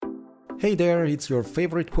Hey there, it's your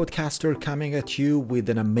favorite podcaster coming at you with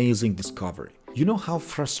an amazing discovery. You know how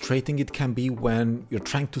frustrating it can be when you're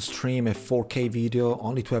trying to stream a 4K video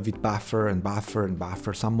only to have it buffer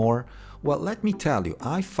some more? Well, let me tell you,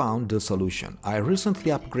 I found the solution. I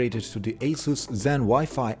recently upgraded to the Asus Zen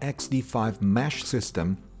Wi-Fi XD5 mesh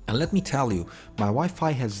system, and let me tell you, my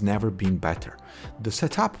Wi-Fi has never been better. The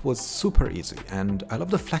setup was super easy, and I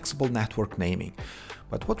love the flexible network naming.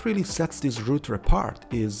 But what really sets this router apart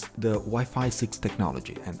is the Wi-Fi 6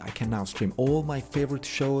 technology, and I can now stream all my favorite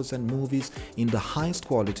shows and movies in the highest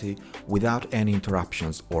quality without any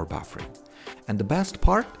interruptions or buffering. And the best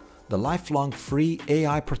part? The lifelong free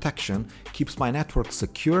AI protection keeps my network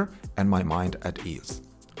secure and my mind at ease.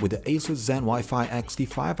 With the Asus Zen Wi-Fi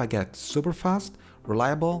XD5, I get super fast,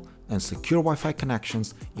 reliable, and secure Wi-Fi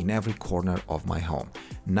connections in every corner of my home.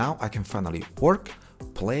 Now I can finally work,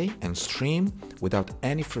 play and stream without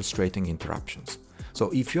any frustrating interruptions. So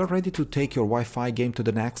if you're ready to take your Wi-Fi game to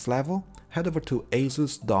the next level, head over to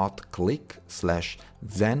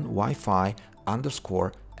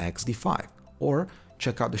asus.click/zenwifi_XD5 or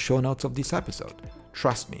check out the show notes of this episode.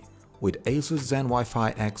 Trust me, with Asus Zen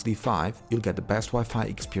Wi-Fi XD5, you'll get the best Wi-Fi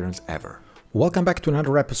experience ever. Welcome back to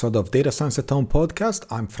another episode of Data Science at Home podcast.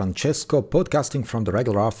 I'm Francesco, podcasting from the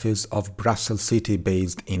regular office of Brussels City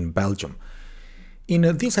based in Belgium. In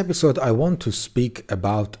this episode, I want to speak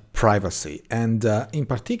about privacy and in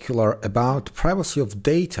particular about privacy of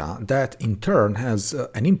data that in turn has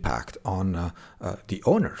an impact on the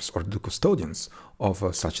owners or the custodians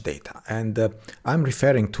of such data. And I'm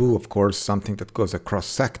referring to, of course, something that goes across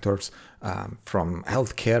sectors from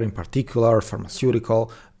healthcare in particular, pharmaceutical,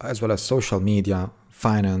 as well as social media,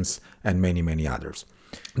 finance, and many, many others.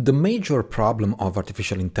 The major problem of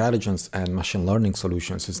artificial intelligence and machine learning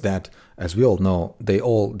solutions is that, as we all know, they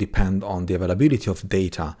all depend on the availability of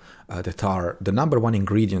data that are the number one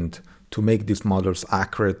ingredient to make these models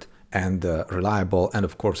accurate and reliable and,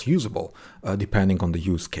 of course, usable, depending on the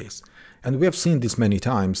use case. And we have seen this many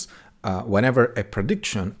times. Whenever a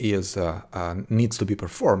prediction needs to be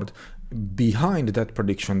performed, behind that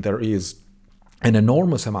prediction there is an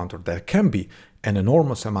enormous amount, or there can be an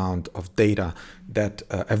enormous amount of data that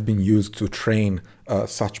have been used to train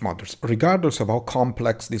such models, regardless of how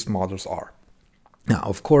complex these models are. Now,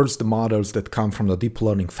 of course, the models that come from the deep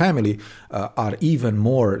learning family are even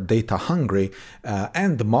more data hungry,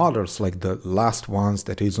 and the models like the last ones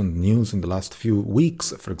that is on the news in the last few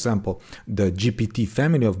weeks, for example, the GPT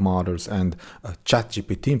family of models and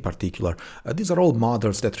ChatGPT in particular, these are all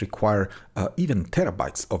models that require even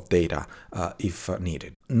terabytes of data if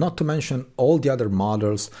needed. Not to mention all the other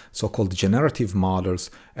models, so-called generative models,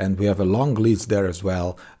 and we have a long list there as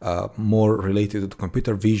well, more related to the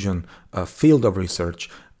computer vision field of research.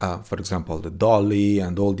 For example, the DALL-E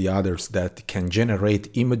and all the others that can generate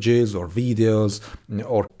images or videos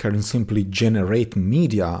or can simply generate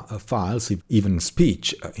media files, even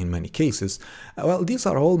speech in many cases. Well, these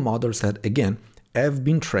are all models that, again, have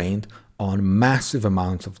been trained on massive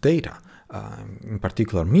amounts of data. In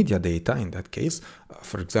particular media data in that case,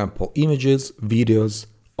 for example, images, videos,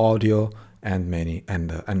 audio, and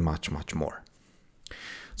much more.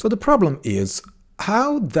 So the problem is,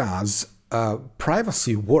 how does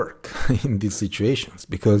privacy work in these situations?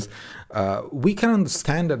 Because we can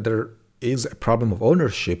understand that there is a problem of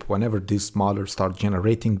ownership whenever these models start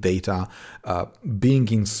generating data, being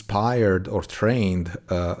inspired or trained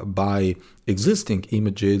by existing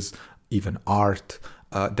images, even art,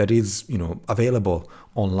 that is, available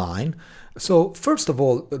online. So first of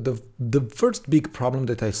all, the first big problem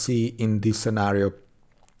that I see in this scenario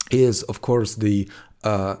is, of course, the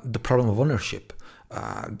problem of ownership.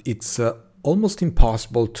 It's almost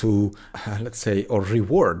impossible to, or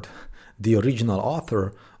reward the original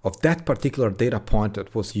author of that particular data point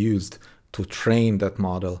that was used to train that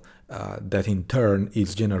model, that in turn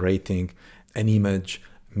is generating an image,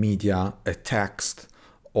 media, a text,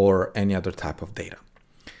 or any other type of data.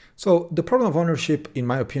 So the problem of ownership, in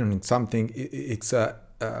my opinion, is something it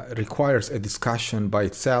requires a discussion by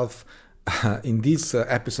itself. In this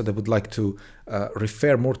episode, I would like to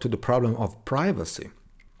refer more to the problem of privacy,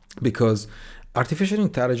 because artificial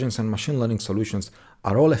intelligence and machine learning solutions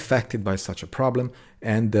are all affected by such a problem,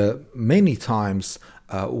 and many times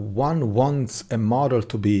one wants a model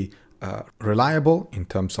to be reliable in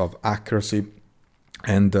terms of accuracy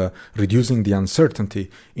and reducing the uncertainty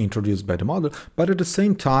introduced by the model, but at the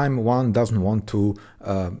same time, one doesn't want to,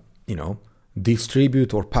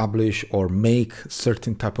 distribute or publish or make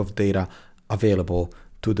certain type of data available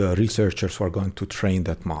to the researchers who are going to train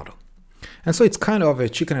that model. And so it's kind of a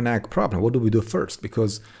chicken and egg problem. What do we do first?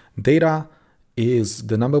 Because data is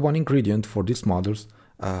the number one ingredient for these models.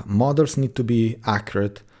 Models need to be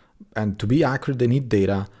accurate, and to be accurate, they need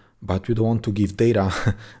data, but we don't want to give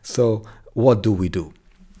data. So what do we do?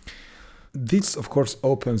 This, of course,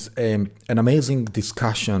 opens an amazing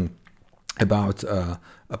discussion about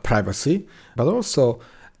privacy, but also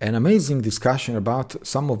an amazing discussion about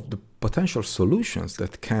some of the potential solutions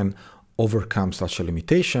that can overcome such a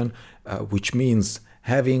limitation, which means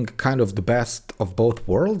having kind of the best of both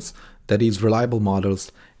worlds, that is, reliable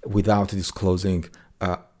models without disclosing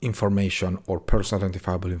information or personal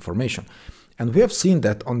identifiable information. And we have seen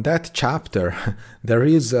that on that chapter, there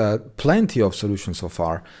is plenty of solutions so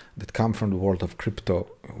far that come from the world of crypto,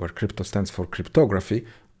 where crypto stands for cryptography.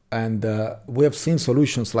 And we have seen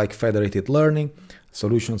solutions like federated learning,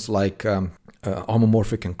 solutions like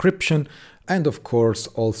homomorphic encryption, and of course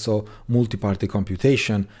also multi-party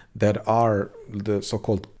computation, that are the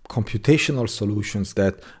so-called computational solutions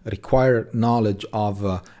that require knowledge of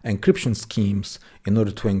encryption schemes in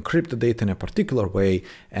order to encrypt the data in a particular way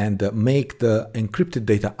and make the encrypted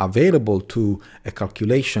data available to a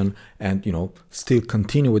calculation and, still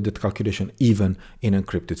continue with that calculation even in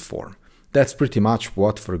encrypted form. That's pretty much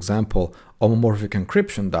what, for example, homomorphic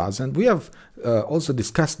encryption does. And we have also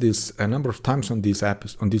discussed this a number of times on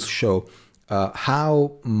this show,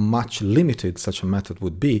 how much limited such a method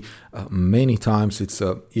would be. Many times it's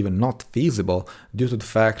even not feasible due to the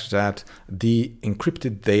fact that the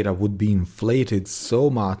encrypted data would be inflated so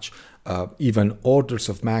much, even orders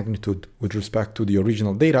of magnitude with respect to the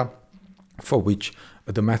original data, for which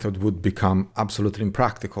the method would become absolutely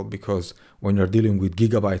impractical, because when you're dealing with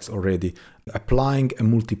gigabytes already, applying a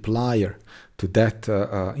multiplier to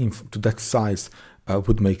that size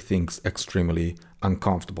would make things extremely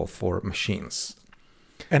uncomfortable for machines.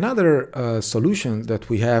 Another solution that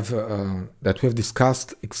we have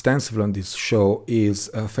discussed extensively on this show is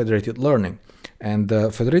federated learning. And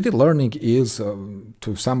federated learning is,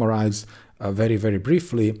 to summarize very, very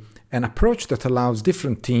briefly, an approach that allows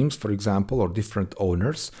different teams, for example, or different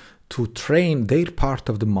owners, to train their part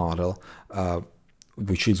of the model,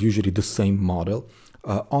 which is usually the same model,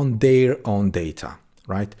 on their own data,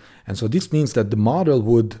 right? And so this means that the model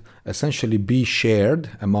would essentially be shared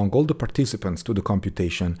among all the participants to the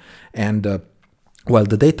computation, and while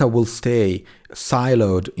the data will stay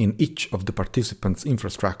siloed in each of the participants'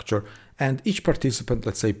 infrastructure, and each participant,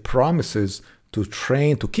 let's say, promises to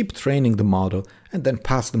keep training the model and then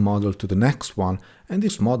pass the model to the next one, and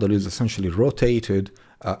this model is essentially rotated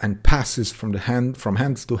and passes from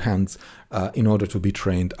hands to hands in order to be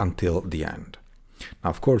trained until the end.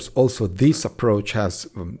 Now, of course, also this approach has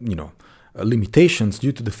limitations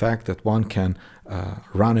due to the fact that one can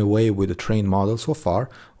run away with a trained model so far,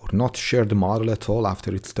 or not share the model at all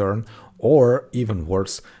after its turn, or even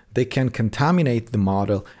worse, they can contaminate the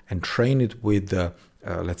model and train it with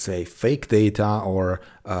let's say, fake data or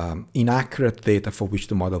inaccurate data for which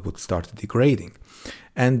the model would start degrading.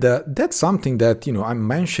 And that's something that, I'm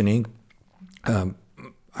mentioning.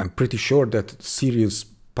 I'm pretty sure that serious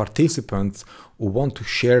participants who want to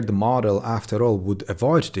share the model, after all, would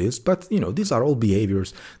avoid this. But, these are all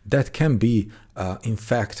behaviors that can be, in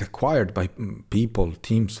fact, acquired by people,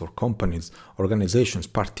 teams, or companies, organizations,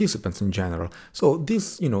 participants in general. So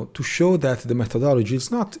this, to show that the methodology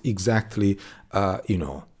is not exactly,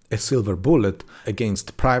 a silver bullet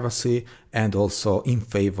against privacy, and also in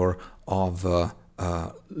favor of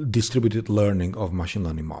distributed learning of machine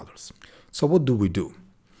learning models. So what do we do?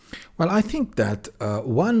 Well, I think that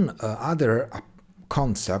one other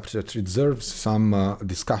concept that deserves some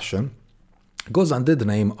discussion goes under the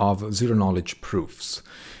name of zero-knowledge proofs.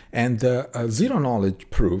 And zero-knowledge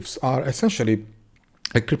proofs are essentially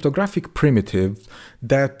a cryptographic primitive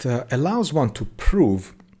that allows one to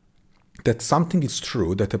prove that something is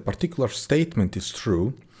true, that a particular statement is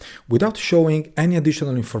true, without showing any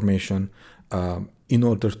additional information in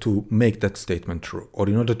order to make that statement true, or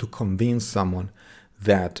in order to convince someone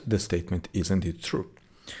that the statement is indeed true.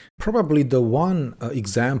 Probably the one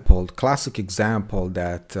classic example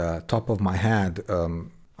that top of my head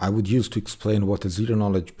I would use to explain what a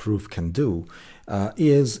zero-knowledge proof can do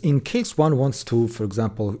is in case one wants to, for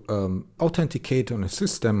example, authenticate on a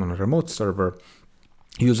system, on a remote server,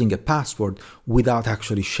 using a password without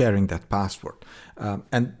actually sharing that password.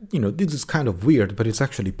 And this is kind of weird, but it's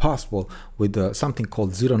actually possible with something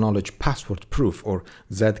called zero-knowledge password proof, or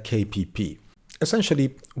ZKPP.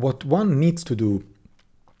 Essentially, what one needs to do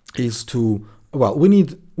is we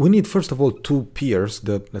need first of all two peers,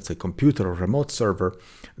 the, let's say, computer or remote server,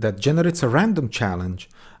 that generates a random challenge,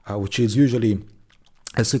 which is usually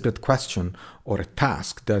a secret question or a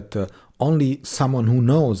task that only someone who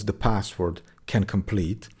knows the password can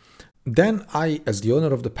complete. Then I, as the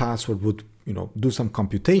owner of the password, would do some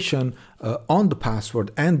computation on the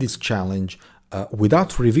password and this challenge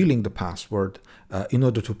without revealing the password in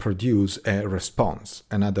order to produce a response,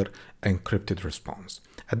 another encrypted response.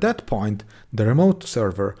 At that point, the remote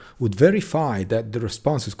server would verify that the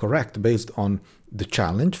response is correct based on the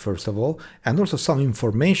challenge, first of all, and also some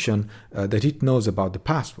information that it knows about the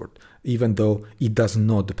password, even though it doesn't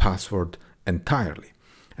know the password entirely.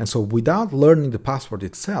 And so without learning the password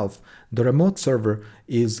itself, the remote server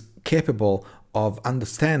is capable of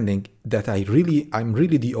understanding that I'm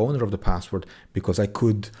really the owner of the password because I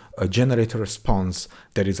could generate a response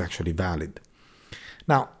that is actually valid.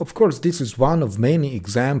 Now, of course, this is one of many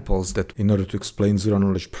examples that in order to explain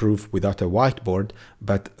zero-knowledge proof without a whiteboard,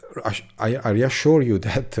 but I reassure you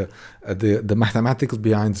that the mathematics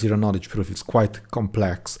behind zero-knowledge proof is quite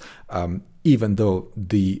complex, even though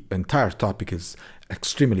the entire topic is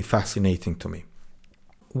extremely fascinating to me.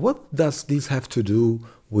 What does this have to do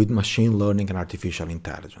with machine learning and artificial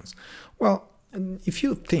intelligence? Well, if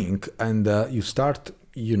you think and you start,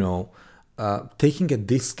 taking a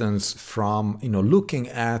distance from, looking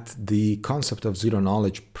at the concept of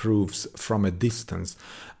zero-knowledge proofs from a distance,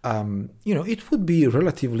 it would be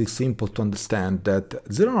relatively simple to understand that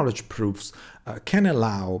zero-knowledge proofs can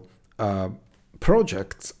allow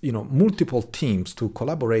projects, multiple teams to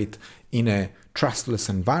collaborate in a trustless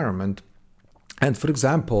environment. And for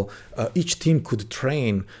example, each team could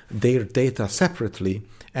train their data separately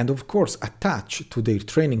and of course attach to their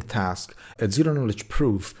training task a zero-knowledge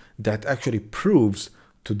proof that actually proves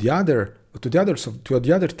to the other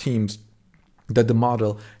teams that the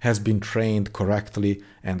model has been trained correctly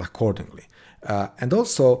and accordingly. And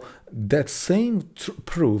also that same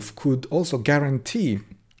proof could also guarantee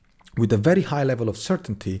with a very high level of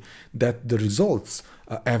certainty that the results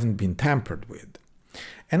haven't been tampered with.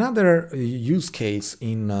 Another use case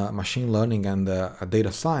in machine learning and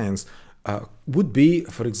data science would be,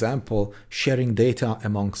 for example, sharing data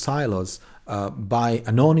among silos by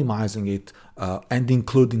anonymizing it and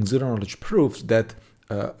including zero-knowledge proofs that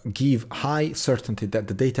give high certainty that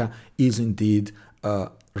the data is indeed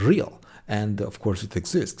real. And of course it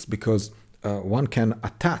exists because one can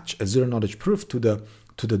attach a zero-knowledge proof to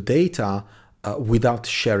the data without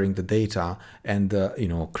sharing the data and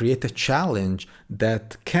create a challenge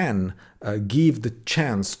that can give the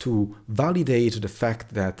chance to validate the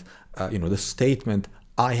fact that the statement,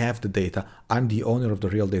 I have the data, I'm the owner of the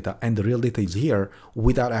real data, and the real data is here,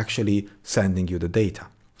 without actually sending you the data.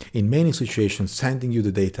 In many situations, sending you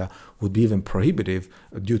the data would be even prohibitive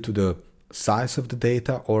due to the size of the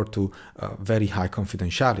data or to very high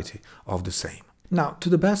confidentiality of the same. Now, to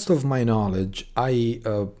the best of my knowledge, I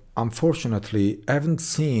unfortunately haven't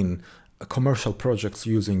seen commercial projects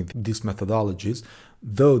using these methodologies,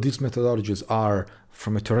 though these methodologies are,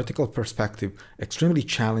 from a theoretical perspective, extremely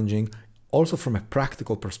challenging. Also from a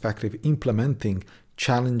practical perspective, implementing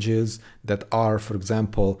challenges that are, for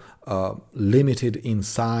example, limited in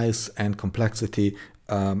size and complexity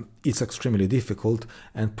is extremely difficult,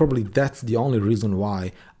 and probably that's the only reason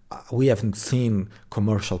why we haven't seen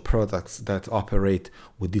commercial products that operate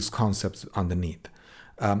with these concepts underneath.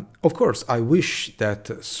 Of course, I wish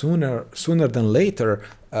that sooner than later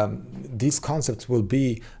these concepts will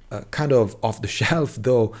be kind of off the shelf,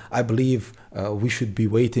 though I believe we should be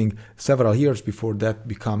waiting several years before that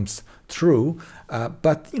becomes true.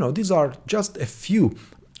 But these are just a few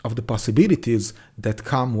of the possibilities that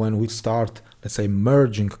come when we start, let's say,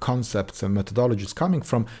 merging concepts and methodologies coming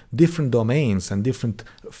from different domains and different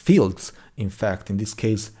fields. In fact, in this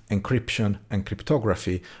case, encryption and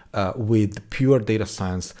cryptography with pure data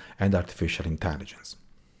science and artificial intelligence.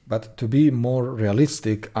 But to be more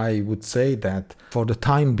realistic, I would say that for the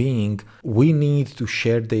time being, we need to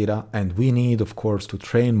share data and we need, of course, to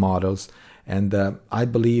train models. And I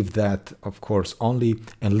believe that, of course, only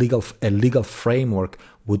a legal framework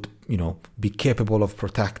would, be capable of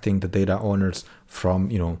protecting the data owners from,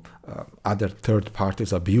 other third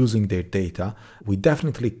parties abusing their data. We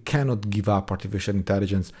definitely cannot give up artificial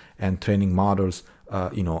intelligence and training models,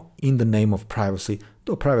 in the name of privacy.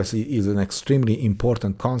 Though privacy is an extremely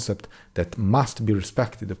important concept that must be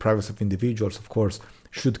respected. The privacy of individuals, of course,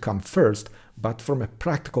 should come first. But from a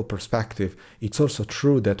practical perspective, it's also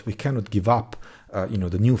true that we cannot give up,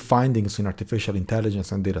 the new findings in artificial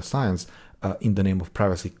intelligence and data science in the name of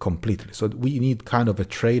privacy completely. So we need kind of a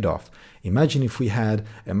trade-off. Imagine if we had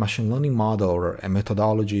a machine learning model or a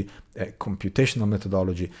methodology, a computational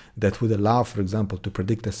methodology that would allow, for example, to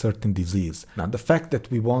predict a certain disease. Now, the fact that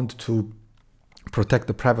we want to protect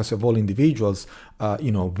the privacy of all individuals,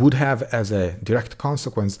 would have as a direct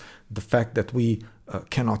consequence the fact that we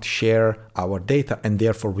cannot share our data, and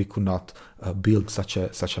therefore we could not build such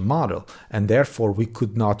a model, and therefore we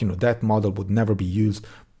could not, that model would never be used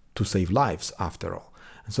to save lives after all.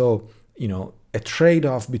 And so, a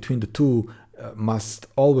trade-off between the two must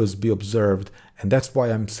always be observed, and that's why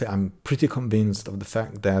I'm pretty convinced of the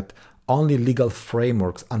fact that only legal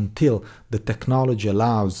frameworks, until the technology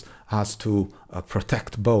allows us to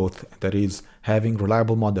protect both, that is, having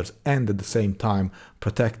reliable models and at the same time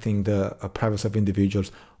protecting the privacy of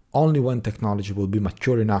individuals, only when technology will be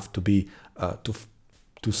mature enough to be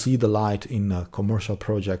to see the light in commercial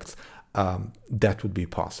projects, that would be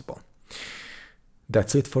possible.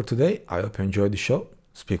 That's it for today. I hope you enjoyed the show.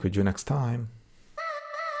 Speak with you next time.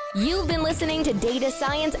 You've been listening to Data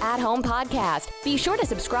Science at Home podcast. Be sure to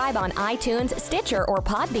subscribe on iTunes, Stitcher, or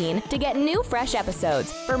Podbean to get new fresh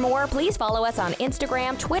episodes. For more, please follow us on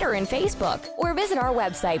Instagram, Twitter, and Facebook, or visit our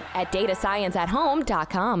website at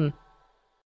datascienceathome.com.